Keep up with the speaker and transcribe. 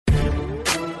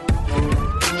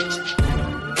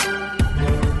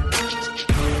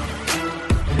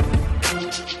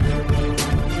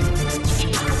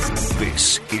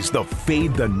the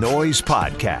Fade the Noise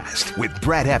podcast with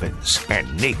Brad Evans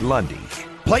and Nate Lundy.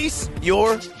 Place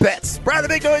your bets. Brad the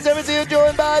Big Noise Evans here,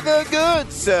 joined by the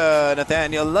good sir,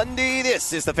 Nathaniel Lundy.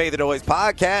 This is the Fade the Noise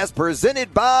podcast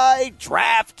presented by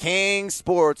DraftKings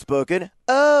Sportsbook. And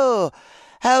oh,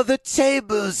 how the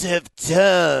tables have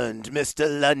turned,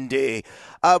 Mr. Lundy.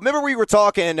 Remember we were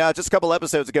talking just a couple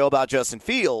episodes ago about Justin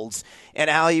Fields and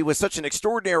how he was such an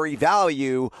extraordinary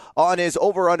value on his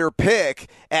over-under pick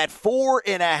at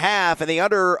 4.5, and the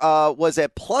under was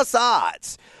at plus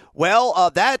odds. Well,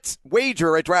 that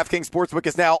wager at DraftKings Sportsbook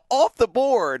is now off the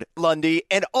board, Lundy,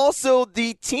 and also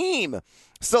the team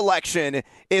selection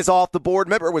is off the board.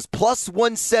 Remember, it was plus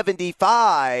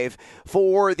 175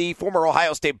 for the former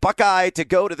Ohio State Buckeye to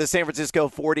go to the San Francisco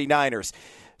 49ers.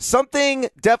 Something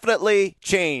definitely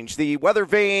changed. The weather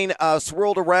vane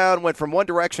swirled around, went from one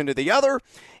direction to the other,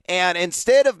 and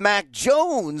instead of Mac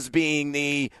Jones being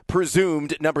the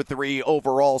presumed number 3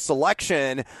 overall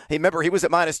selection, remember he was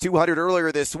at minus 200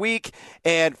 earlier this week,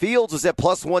 and Fields was at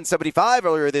plus 175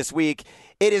 earlier this week.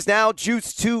 It is now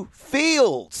juiced to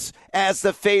Fields as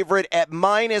the favorite at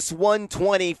minus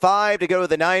 125 to go to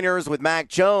the Niners, with Mac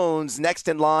Jones next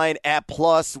in line at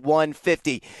plus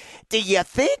 150. Do you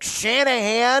think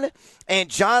Shanahan and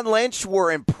John Lynch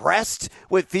were impressed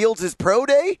with Fields' pro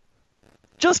day?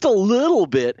 Just a little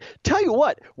bit. Tell you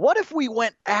what if we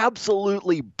went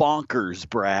absolutely bonkers,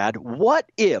 Brad? What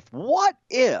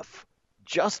if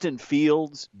Justin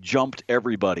Fields jumped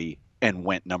everybody and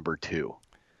went number 2?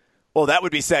 Well, that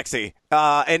would be sexy.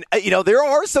 And there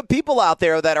are some people out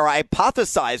there that are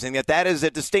hypothesizing that is a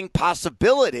distinct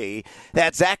possibility,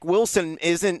 that Zach Wilson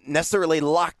isn't necessarily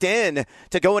locked in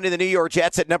to go into the New York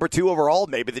Jets at number 2 overall.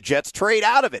 Maybe the Jets trade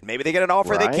out of it. Maybe they get an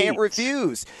offer they can't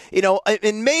refuse.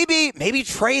 And maybe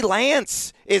Trey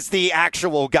Lance is the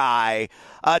actual guy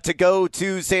to go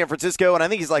to San Francisco. And I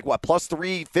think he's like, plus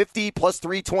 350, plus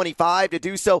 325 to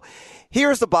do so.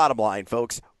 Here's the bottom line,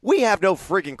 folks. We have no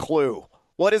friggin' clue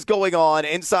what is going on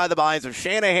inside the minds of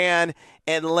Shanahan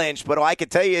and Lynch. But what I can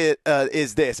tell you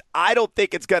is this. I don't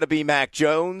think it's going to be Mac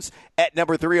Jones at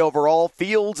number 3 overall.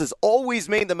 Fields has always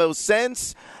made the most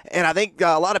sense, and I think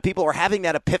a lot of people are having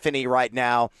that epiphany right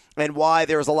now, and why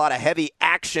there's a lot of heavy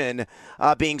action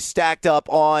being stacked up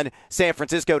on San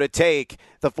Francisco to take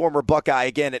the former Buckeye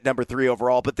again at number 3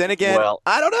 overall. But then again,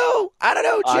 I don't know,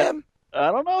 Jim. I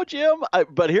don't know, Jim,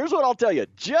 but here's what I'll tell you.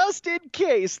 Just in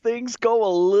case things go a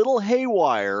little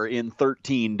haywire in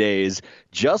 13 days,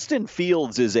 Justin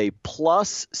Fields is a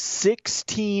plus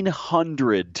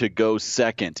 1,600 to go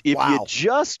second. If you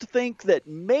just think that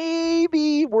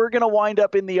maybe we're going to wind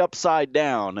up in the upside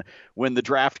down when the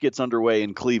draft gets underway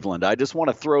in Cleveland, I just want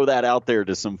to throw that out there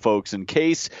to some folks in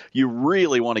case you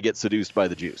really want to get seduced by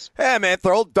the juice. Hey, man,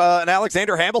 throw an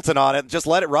Alexander Hamilton on it and just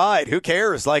let it ride. Who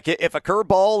cares? Like, if a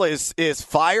curveball is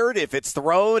fired, if it's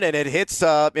thrown and it hits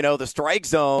the strike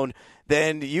zone,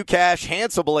 then you cash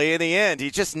handsomely in the end.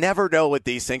 You just never know with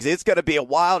these things. It's going to be a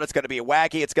wild, it's going to be a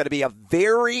wacky, it's going to be a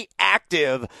very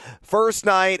active first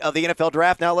night of the NFL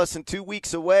draft. Now less than 2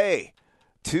 weeks away.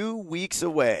 2 weeks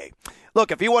away. Look,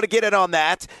 if you want to get in on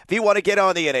that, if you want to get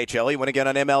on the NHL, you want to get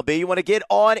on MLB, you want to get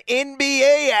on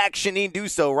NBA action, you can do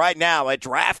so right now at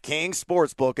DraftKings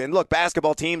Sportsbook. And look,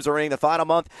 basketball teams are in the final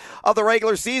month of the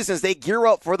regular season as they gear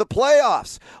up for the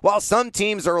playoffs. While some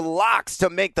teams are locks to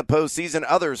make the postseason,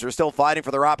 others are still fighting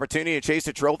for their opportunity to chase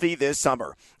a trophy this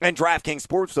summer. And DraftKings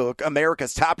Sportsbook,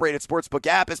 America's top-rated sportsbook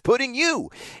app, is putting you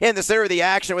in the center of the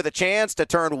action with a chance to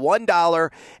turn $1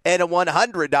 and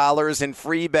 $100 in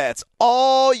free bets.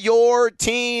 All your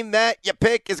team that you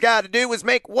pick has got to do is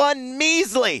make one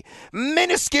measly,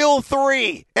 minuscule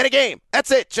 3 in a game.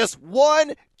 That's it. Just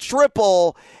one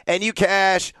triple, and you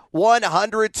cash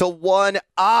 100 to 1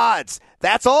 odds.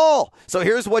 That's all. So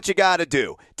here's what you got to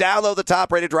do. Download the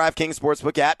top-rated DraftKings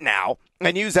Sportsbook app now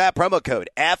and use that promo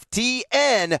code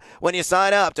FTN when you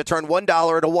sign up to turn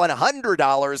 $1 to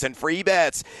 $100 in free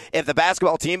bets if the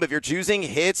basketball team of your choosing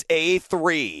hits a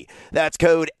 3. That's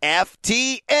code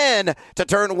FTN to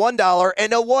turn $1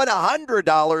 into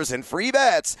 $100 in free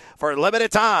bets for a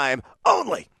limited time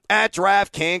only at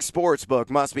DraftKings Sportsbook.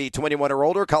 Must be 21 or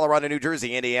older. Colorado, New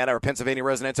Jersey, Indiana, or Pennsylvania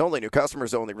residents only. New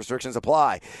customers only. Restrictions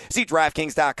apply. See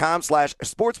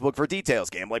DraftKings.com/sportsbook for details.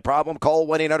 Gambling problem? Call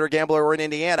 1-800-GAMBLER or in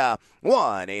Indiana,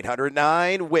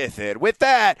 1-800-9-WITH-IT. With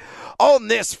that, on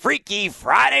this Freaky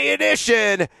Friday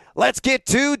edition, let's get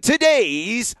to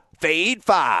today's Fade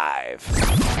 5.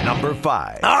 Number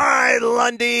 5. All right,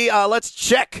 Lundy, let's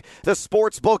check the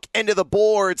sports book into the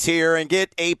boards here and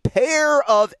get a pair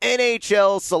of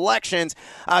NHL selections.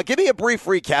 Give me a brief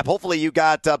recap. Hopefully you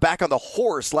got back on the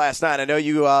horse last night. I know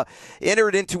you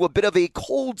entered into a bit of a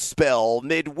cold spell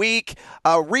midweek.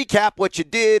 Recap what you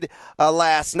did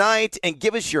last night and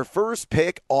give us your first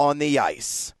pick on the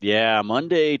ice. Yeah,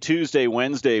 Monday, Tuesday,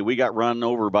 Wednesday, we got run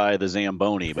over by the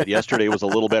Zamboni, but yesterday was a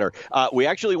little better. We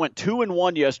actually went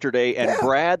 2-1 yesterday, and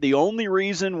Brad, the only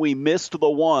reason we missed the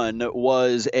one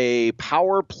was a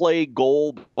power play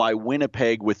goal by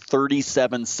Winnipeg with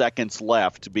 37 seconds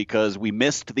left because we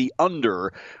missed the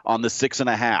under on the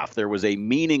 6.5. There was a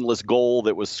meaningless goal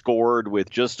that was scored with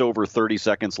just over 30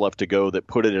 seconds left to go that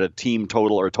put it at a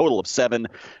total of 7,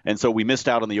 and so we missed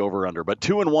out on the over-under. But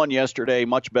 2-1 yesterday,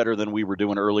 much better than we were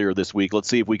doing earlier this week. Let's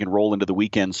see if we can roll into the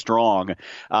weekend strong.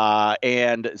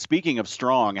 And speaking of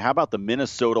strong, how about the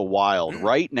Minnesota Wild?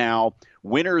 Right now,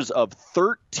 winners of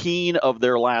 13 of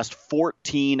their last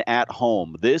 14 at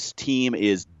home. This team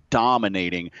is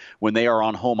dominating when they are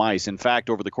on home ice. In fact,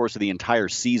 over the course of the entire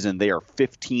season, they are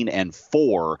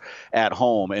 15-4 at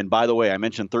home. And by the way, I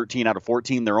mentioned 13 out of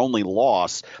 14. Their only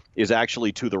loss is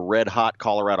actually to the red-hot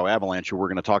Colorado Avalanche, who we're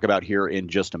going to talk about here in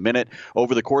just a minute.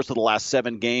 Over the course of the last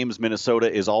 7 games, Minnesota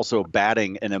is also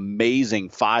batting an amazing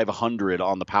 .500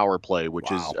 on the power play, which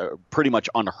is pretty much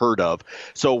unheard of.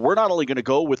 So we're not only going to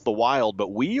go with the Wild,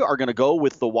 but we are going to go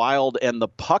with the Wild and the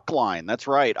puck line. That's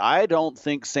right. I don't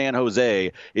think San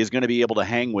Jose is going to be able to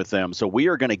hang with them. So we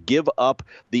are going to give up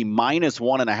the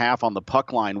 -1.5 on the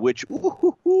puck line, which is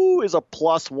a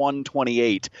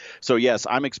 +128. So yes,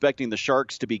 I'm expecting the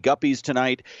Sharks to be guppies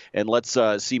tonight, and let's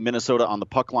see Minnesota on the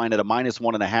puck line at a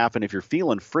 -1.5. And if you're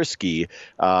feeling frisky,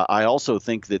 I also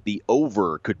think that the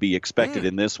over could be expected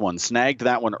in this one. Snagged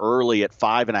that one early at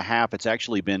 5.5. It's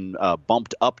actually been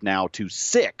bumped up now to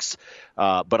 6.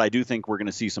 But I do think we're going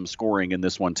to see some scoring in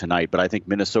this one tonight. But I think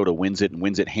Minnesota wins it and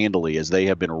wins it handily as they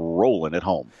have been rolling at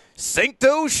home. Sink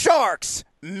those Sharks,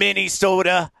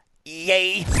 Minnesota.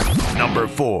 Yay. Number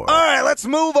 4. All right, let's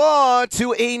move on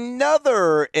to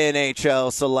another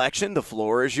NHL selection. The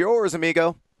floor is yours,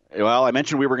 amigo. Well, I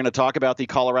mentioned we were going to talk about the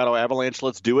Colorado Avalanche.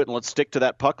 Let's do it, and let's stick to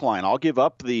that puck line. I'll give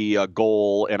up the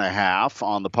 .5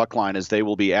 on the puck line as they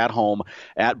will be at home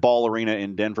at Ball Arena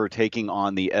in Denver taking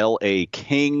on the LA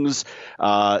Kings.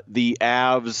 The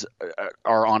Avs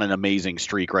are on an amazing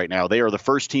streak right now. They are the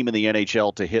first team in the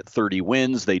NHL to hit 30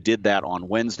 wins. They did that on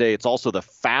Wednesday. It's also the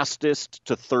fastest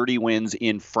to 30 wins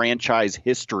in franchise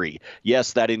history.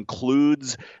 Yes, that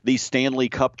includes the Stanley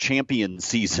Cup champion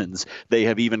seasons. They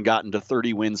have even gotten to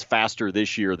 30 wins faster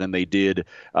this year than they did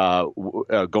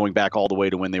going back all the way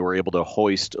to when they were able to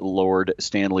hoist Lord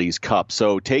Stanley's Cup.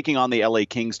 So taking on the LA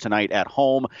Kings tonight at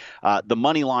home, the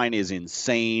money line is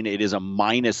insane. It is a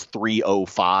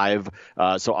 -305.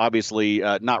 So obviously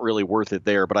not really worth it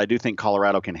there, but I do think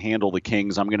Colorado can handle the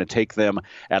Kings. I'm going to take them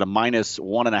at a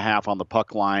 -1.5 on the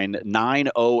puck line,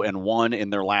 9-0-1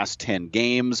 in their last 10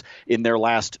 games. In their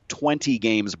last 20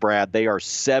 games, Brad, they are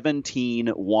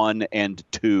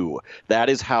 17-1-2. That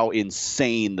is how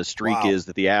insane the streak is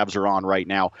that the Avs are on right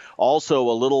now. Also,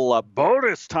 a little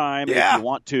bonus time if you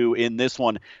want to in this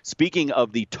one. Speaking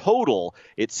of the total,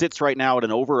 it sits right now at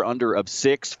an over-under of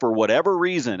 6. For whatever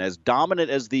reason, as dominant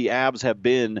as the Avs have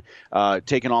been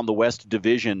taking on the West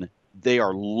Division, they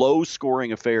are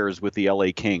low-scoring affairs with the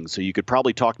LA Kings. So you could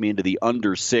probably talk me into the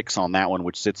under 6 on that one,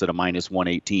 which sits at a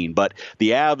 -118. But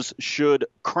the Avs should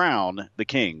crown the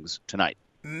Kings tonight.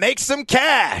 Make some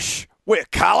cash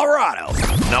with Colorado.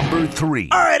 Number 3.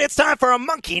 All right, it's time for a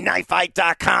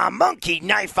MonkeyKnifeFight.com Monkey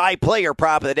Knife Fight Player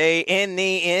Prop of the Day in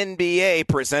the NBA,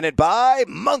 presented by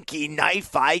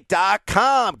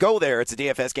MonkeyKnifeFight.com. Go there. It's a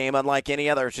DFS game unlike any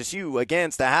other. It's just you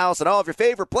against the house and all of your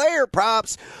favorite player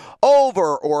props.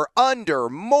 Over or under,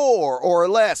 more or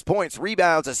less points,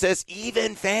 rebounds, assists,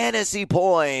 even fantasy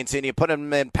points. And you put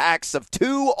them in packs of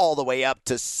 2 all the way up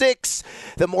to 6.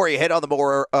 The more you hit on the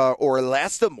more or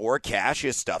less, the more cash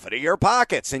you stuff into your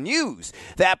pockets. And use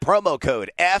that promo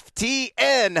code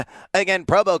FTN. Again,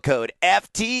 promo code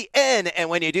FTN.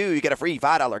 And when you do, you get a free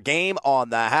 $5 game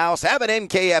on the house. Have an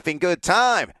NKFing good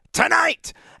time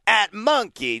tonight at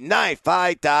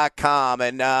MonkeyKnifeFight.com.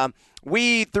 And,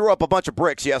 we threw up a bunch of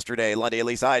bricks yesterday, Lundy, at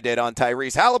least I did, on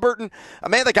Tyrese Halliburton, a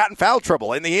man that got in foul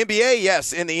trouble in the NBA,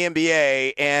 yes, in the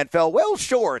NBA, and fell well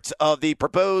short of the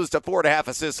proposed 4.5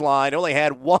 assist line. Only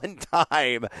had 1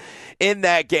 time in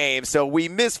that game, so we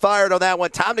misfired on that one.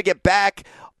 Time to get back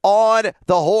on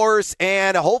the horse,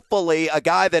 and hopefully a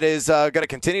guy that is going to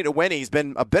continue to win. He's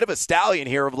been a bit of a stallion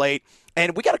here of late,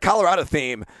 and we got a Colorado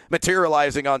theme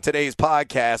materializing on today's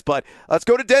podcast. But let's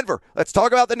go to Denver. Let's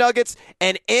talk about the Nuggets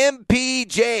and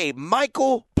MPJ,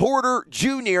 Michael Porter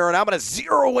Jr., and I'm going to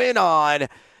zero in on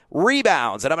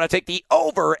rebounds, and I'm going to take the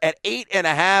over at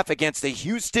 8.5 against the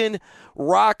Houston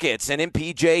Rockets. And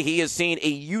MPJ, he has seen a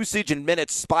usage and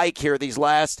minutes spike here these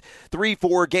last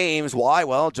 3-4 games. Why?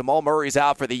 Well, Jamal Murray's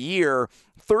out for the year.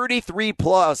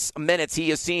 33-plus minutes he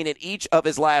has seen in each of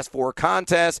his last 4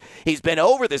 contests. He's been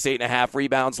over this 8.5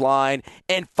 rebounds line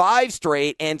in 5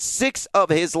 straight and 6 of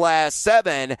his last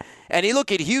 7. And you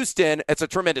look at Houston, it's a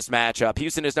tremendous matchup.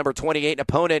 Houston is number 28 in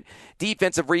opponent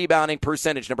defensive rebounding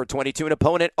percentage, number 22 in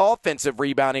opponent offensive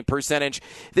rebounding percentage.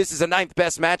 This is a 9th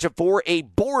best matchup for a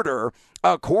border,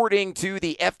 according to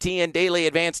the FTN Daily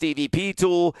Advanced EVP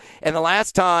tool. And the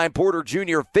last time Porter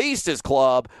Jr. faced his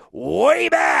club, way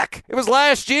back, it was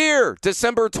last year,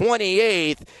 December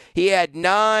 28th. He had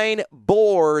 9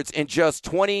 boards in just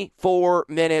 24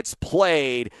 minutes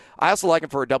played. I also like him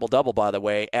for a double-double, by the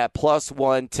way, at plus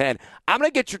 110. I'm going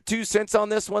to get your 2 cents on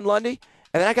this one, Lundy,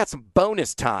 and then I got some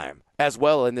bonus time as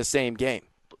well in the same game.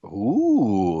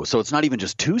 Ooh, so it's not even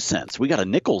just 2 cents. We got a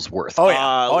nickel's worth. Oh,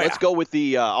 yeah. Let's go with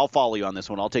the I'll follow you on this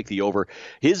one. I'll take the over.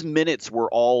 His minutes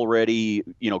were already,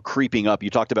 creeping up. You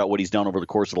talked about what he's done over the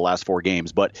course of the last 4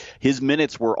 games, but his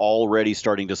minutes were already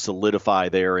starting to solidify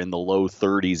there in the low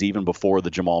 30s, even before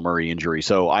the Jamal Murray injury.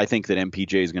 So I think that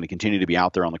MPJ is going to continue to be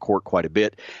out there on the court quite a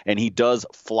bit, and he does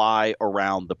fly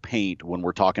around the paint when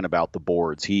we're talking about the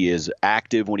boards. He is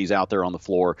active when he's out there on the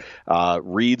floor,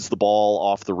 reads the ball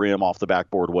off the rim, off the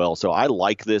backboard well. So I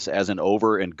like this as an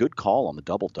over, and good call on the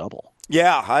double-double.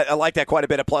 Yeah, I like that quite a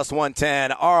bit at plus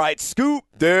 110. All right, scoop,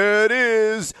 there it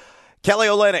is. Kelly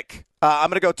Olynyk. I'm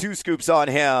going to go 2 scoops on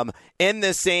him in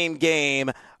the same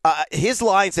game. His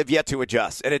lines have yet to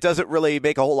adjust, and it doesn't really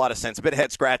make a whole lot of sense. A bit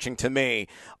head-scratching to me.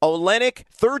 Olynyk,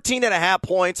 13.5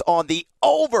 points on the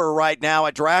over right now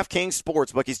at DraftKings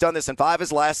Sportsbook. He's done this in 5 of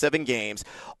his last 7 games.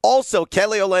 Also,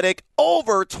 Kelly Olynyk,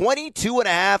 over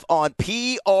 22.5 on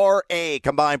PRA,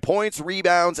 combined points,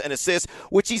 rebounds, and assists,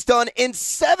 which he's done in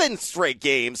 7 straight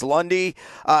games. Lundy,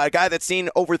 a guy that's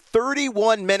seen over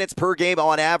 31 minutes per game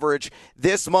on average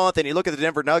this month. And you look at the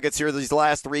Denver Nuggets here, these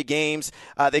last 3 games,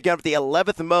 they got up the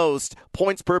 11th most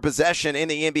points per possession in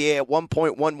the NBA at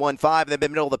 1.115. They've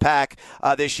been middle of the pack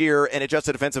this year in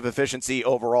adjusted defensive efficiency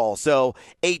overall. So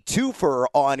a twofer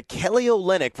on Kelly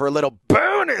Olynyk for a little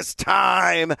bonus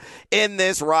time in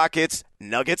this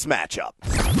Rockets-Nuggets matchup.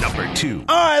 Number 2.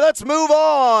 All right, let's move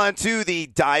on to the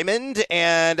Diamond.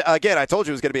 And again, I told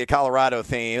you it was going to be a Colorado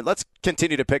theme. Let's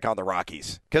continue to pick on the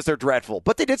Rockies because they're dreadful.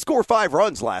 But they did score 5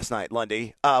 runs last night,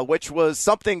 Lundy, which was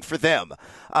something for them.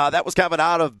 That was kind of an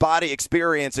out-of-body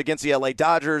experience against the LA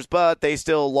Dodgers, but they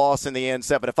still lost in the end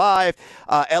 7-5.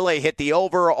 LA hit the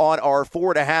over on our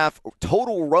 4.5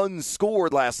 total runs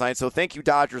scored last night. So thank you,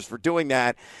 Dodgers, for doing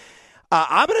that.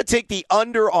 I'm going to take the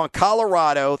under on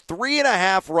Colorado,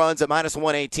 3.5 runs at minus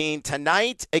 118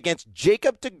 tonight against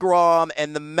Jacob deGrom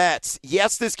and the Mets.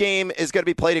 Yes, this game is going to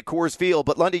be played at Coors Field,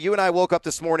 but Lundy, you and I woke up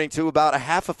this morning to about a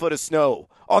half a foot of snow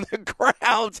on the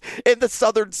ground in the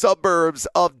southern suburbs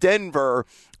of Denver.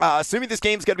 Assuming this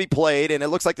game's going to be played, and it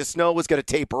looks like the snow is going to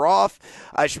taper off,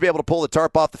 I should be able to pull the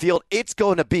tarp off the field. It's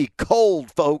going to be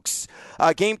cold, folks.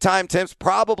 Game time temps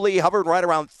probably hovering right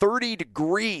around 30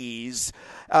 degrees.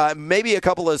 Maybe a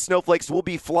couple of snowflakes will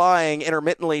be flying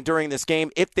intermittently during this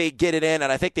game if they get it in,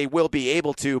 and I think they will be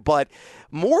able to. But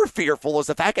more fearful is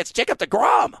the fact it's Jacob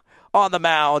deGrom on the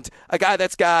mound, a guy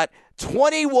that's got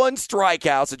 21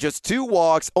 strikeouts and just 2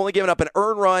 walks, only giving up an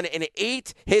earned run and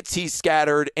 8 hits he's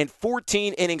scattered and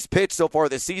 14 innings pitched so far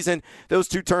this season. Those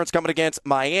 2 turns coming against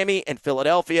Miami and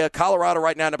Philadelphia. Colorado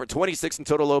right now number 26 in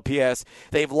total OPS.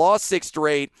 They've lost 6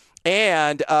 straight,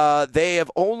 and they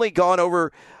have only gone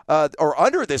over or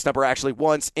under this number actually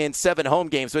once in 7 home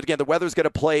games. But again, the weather's going to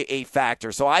play a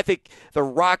factor. So I think the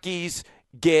Rockies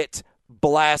get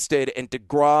blasted and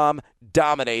deGrom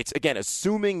dominates. Again,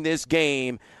 assuming this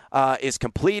game is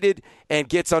completed and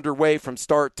gets underway from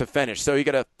start to finish. So you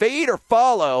got to fade or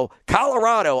follow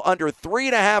Colorado under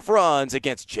 3.5 runs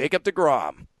against Jacob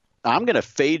deGrom. I'm going to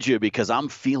fade you because I'm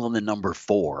feeling the number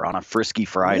 4 on a Frisky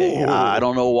Friday. I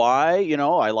don't know why.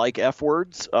 I like F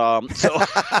words. I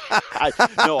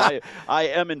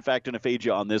am, in fact, going to fade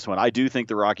you on this one. I do think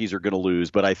the Rockies are going to lose,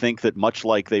 but I think that much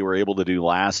like they were able to do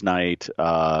last night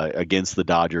against the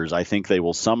Dodgers, I think they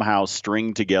will somehow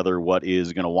string together what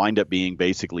is going to wind up being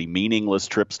basically meaningless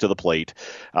trips to the plate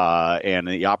and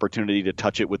the opportunity to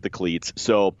touch it with the cleats.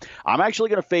 So I'm actually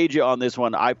going to fade you on this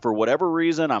one. For whatever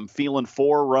reason, I'm feeling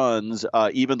 4 runs.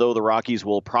 Even though the Rockies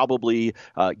will probably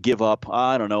give up,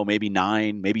 I don't know, maybe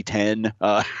 9, maybe 10.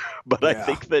 But yeah. I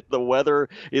think that the weather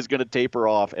is going to taper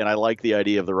off, and I like the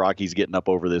idea of the Rockies getting up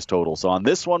over this total. So on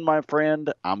this one, my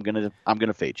friend, I'm gonna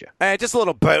fade you. And just a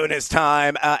little bonus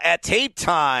time. At tape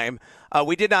time,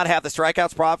 we did not have the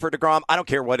strikeouts prop for DeGrom. I don't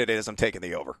care what it is. I'm taking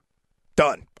the over.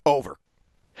 Done. Over.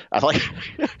 I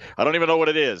don't even know what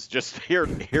it is. Just here,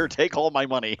 take all my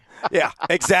money. Yeah,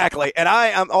 exactly. And I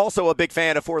am also a big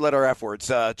fan of 4-letter F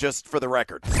words, just for the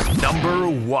record. Number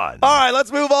 1. All right,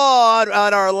 let's move on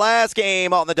our last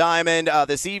game on the diamond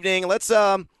this evening. Let's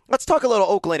talk a little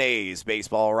Oakland A's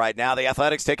baseball right now. The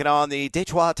Athletics taking on the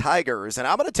Detroit Tigers. And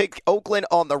I'm going to take Oakland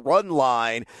on the run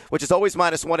line, which is always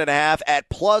 -1.5 at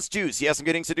plus juice. Yes, I'm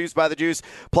getting seduced by the juice.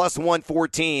 Plus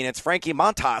 114. It's Frankie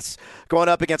Montas going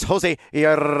up against Jose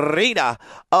Urena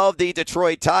of the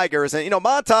Detroit Tigers. And,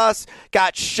 Montas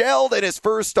got shelled in his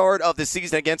first start of the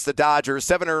season against the Dodgers.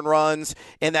 7 earned runs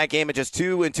in that game in just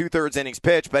 2 2/3 innings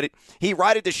pitched. But he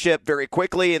righted the ship very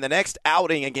quickly in the next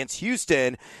outing against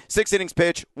Houston. 6 innings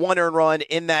pitched, 1 earned run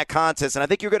in that contest. And I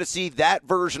think you're going to see that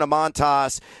version of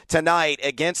Montas tonight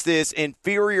against this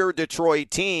inferior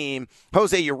Detroit team.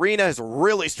 Jose Urena has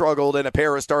really struggled in a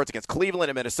pair of starts against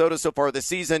Cleveland and Minnesota so far this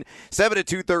season. 7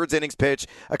 2/3 innings pitched,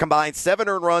 a combined 7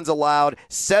 earned runs allowed,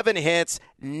 7 hits,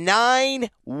 9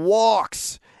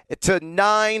 walks to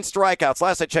 9 strikeouts.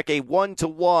 Last I checked, a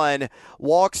 1-to-1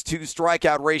 walks to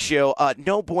strikeout ratio.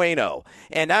 No bueno.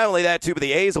 And not only that, too, but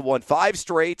the A's have won 5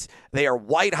 straight. They are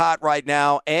white hot right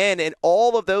now. And in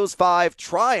all of those 5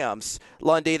 triumphs,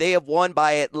 Lundy, they have won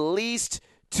by at least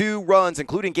 2 runs,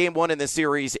 including game 1 in the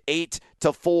series,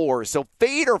 8-4. So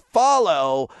fade or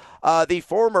follow the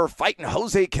former fighting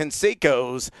Jose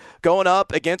Cansecos going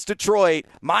up against Detroit,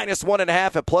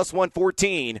 -1.5 at plus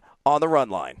 114 on the run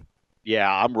line. Yeah,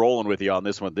 I'm rolling with you on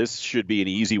this one. This should be an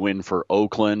easy win for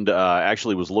Oakland.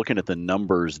 Actually was looking at the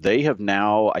numbers. They have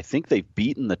now, I think they've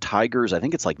beaten the Tigers. I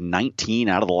think it's like 19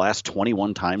 out of the last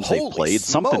 21 times they've played.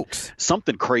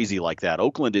 Something crazy like that.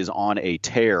 Oakland is on a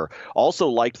tear. Also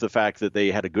liked the fact that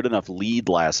they had a good enough lead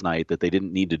last night that they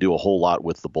didn't need to do a whole lot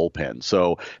with the bullpen.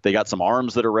 So they got some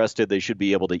arms that are rested. They should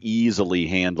be able to easily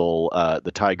handle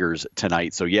the Tigers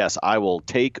tonight. So yes, I will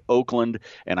take Oakland,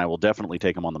 and I will definitely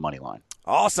take them on the money line.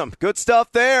 Awesome. Good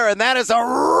stuff there. And that is a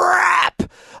wrap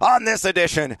on this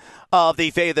edition of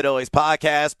the Fade That Always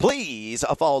podcast. Please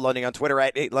follow Lundy on Twitter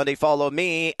at Nate Lundy. Follow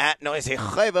me at Noisy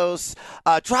Huevos.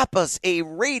 Drop us a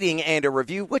rating and a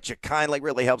review, which kindly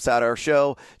really helps out our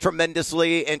show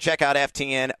tremendously. And check out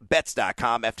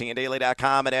FTNBets.com,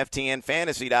 FTNDaily.com, and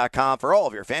FTNFantasy.com for all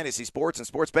of your fantasy sports and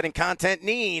sports betting content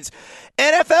needs.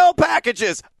 NFL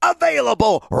packages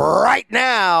available right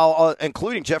now,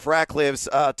 including Jeff Ratcliffe's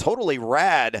totally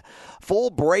rad full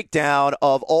breakdown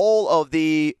of all of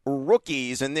the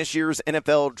rookies in this year's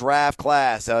NFL draft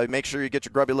class. Make sure you get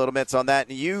your grubby little mitts on that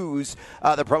and use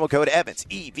the promo code EVANS,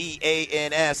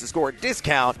 EVANS, to score a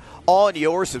discount on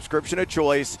your subscription of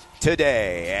choice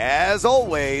today. As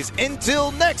always,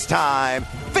 until next time,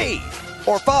 fade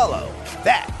or follow.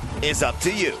 That is up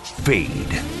to you. Fade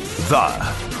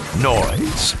the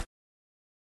noise.